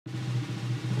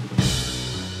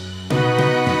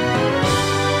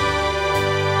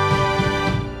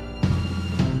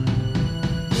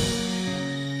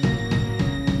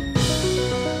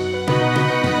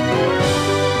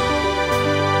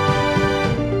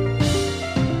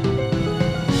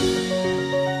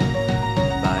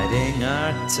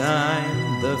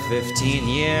time, the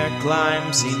 15-year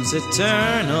climb seems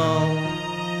eternal.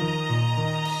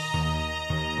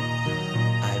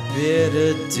 I bid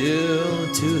adieu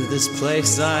to this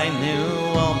place I knew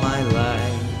all my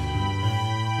life,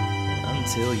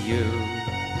 until you.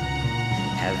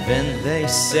 Heaven, they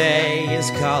say,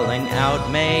 is calling out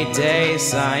Mayday,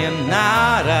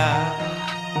 sayonara.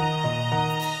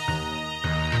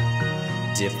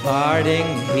 Departing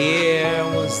here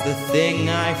was the thing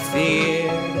I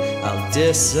feared. I'll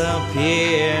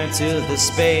disappear to the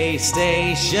space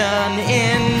station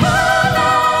in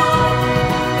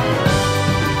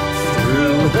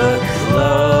through the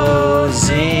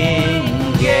closing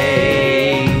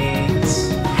gates.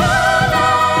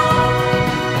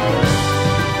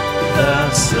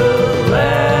 The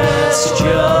celestial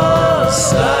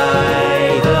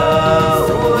side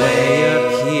away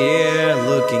up here,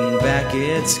 looking back,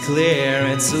 it's clear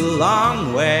it's a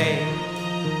long way.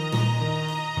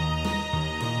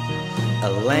 A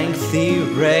lengthy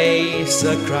race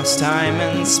across time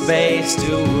and space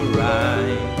to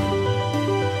arrive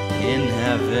in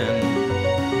heaven.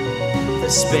 The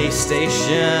space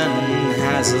station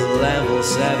has a level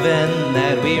 7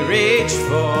 that we reach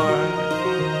for.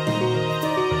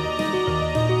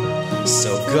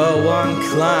 So go on,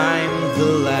 climb the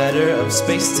ladder of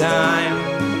space-time.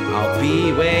 I'll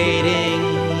be waiting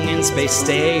in space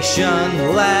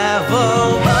station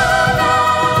level 1.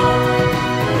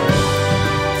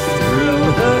 Through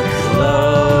the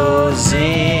closing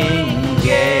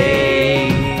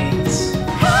gates,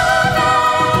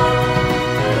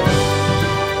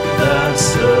 the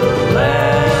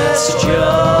celestial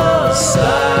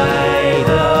side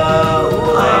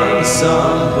away.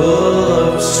 Ensemble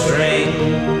of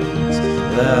strings,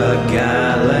 the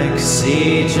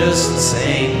galaxy just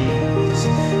sings.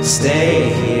 Stay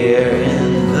here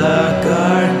in the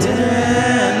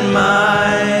garden,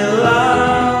 my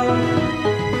love.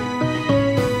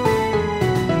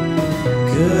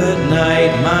 Good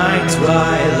night, my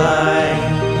twilight.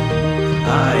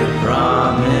 I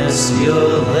promise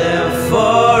you'll live